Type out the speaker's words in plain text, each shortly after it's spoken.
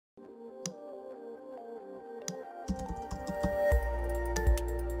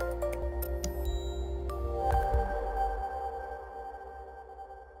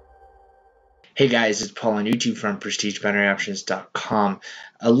Hey guys, it's Paul on YouTube from PrestigeBinaryOptions.com.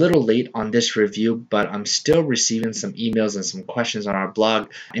 A little late on this review, but I'm still receiving some emails and some questions on our blog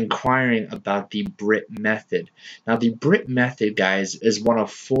inquiring about the Brit method. Now, the Brit method, guys, is one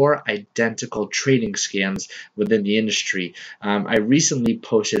of 4 identical trading scams within the industry. I recently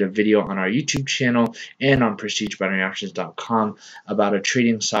posted a video on our YouTube channel and on PrestigeBinaryOptions.com about a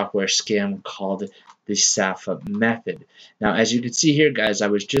trading software scam called the Saffa method. Now, as you can see here, guys, I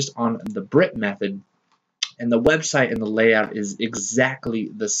was just on the Brit method, and the website and the layout is exactly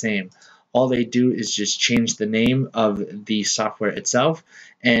the same. All they do is just change the name of the software itself,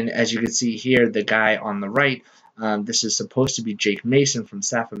 and as you can see here, the guy on the right, this is supposed to be Jake Mason from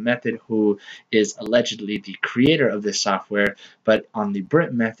Saffa Method, who is allegedly the creator of this software, but on the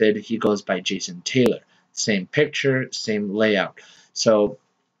Brit method, he goes by Jason Taylor. Same picture, same layout. So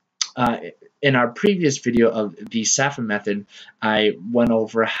in our previous video of the Saffa method, I went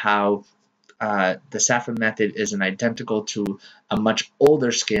over how the Saffa method is an identical to a much older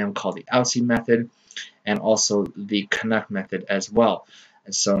scam called the Aussie method and also the Canuck method as well.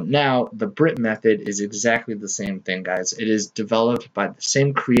 And so now the Brit method is exactly the same thing, guys. It is developed by the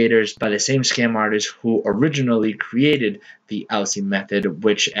same creators, by the same scam artists who originally created the Aussie method,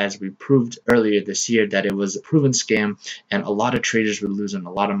 which, as we proved earlier this year, that it was a proven scam and a lot of traders were losing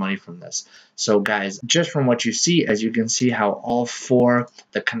a lot of money from this. So guys, just from what you see, as you can see how all 4,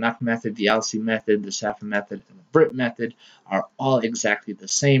 the Canuck method, the Aussie method, the Saffa method, and the Brit method are all exactly the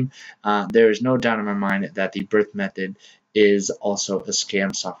same. There is no doubt in my mind that the Brit method is also a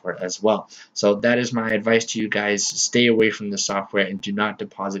scam software as well. So that is my advice to you guys. Stay away from the software and do not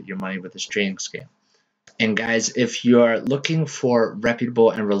deposit your money with this trading scam. And guys, if you're looking for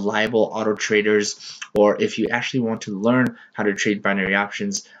reputable and reliable auto traders, or if you actually want to learn how to trade binary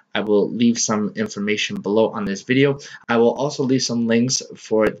options, I will leave some information below on this video. I will also leave some links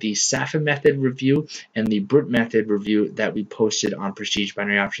for the Saffa method review and the Brit method review that we posted on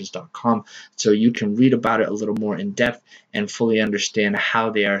PrestigeBinaryOptions.com, so you can read about it a little more in depth and fully understand how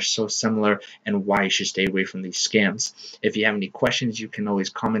they are so similar and why you should stay away from these scams. If you have any questions, you can always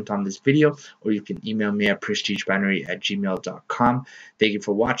comment on this video, or you can email me at prestigebinary@gmail.com. Thank you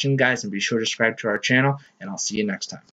for watching, guys, and be sure to subscribe to our channel, and I'll see you next time.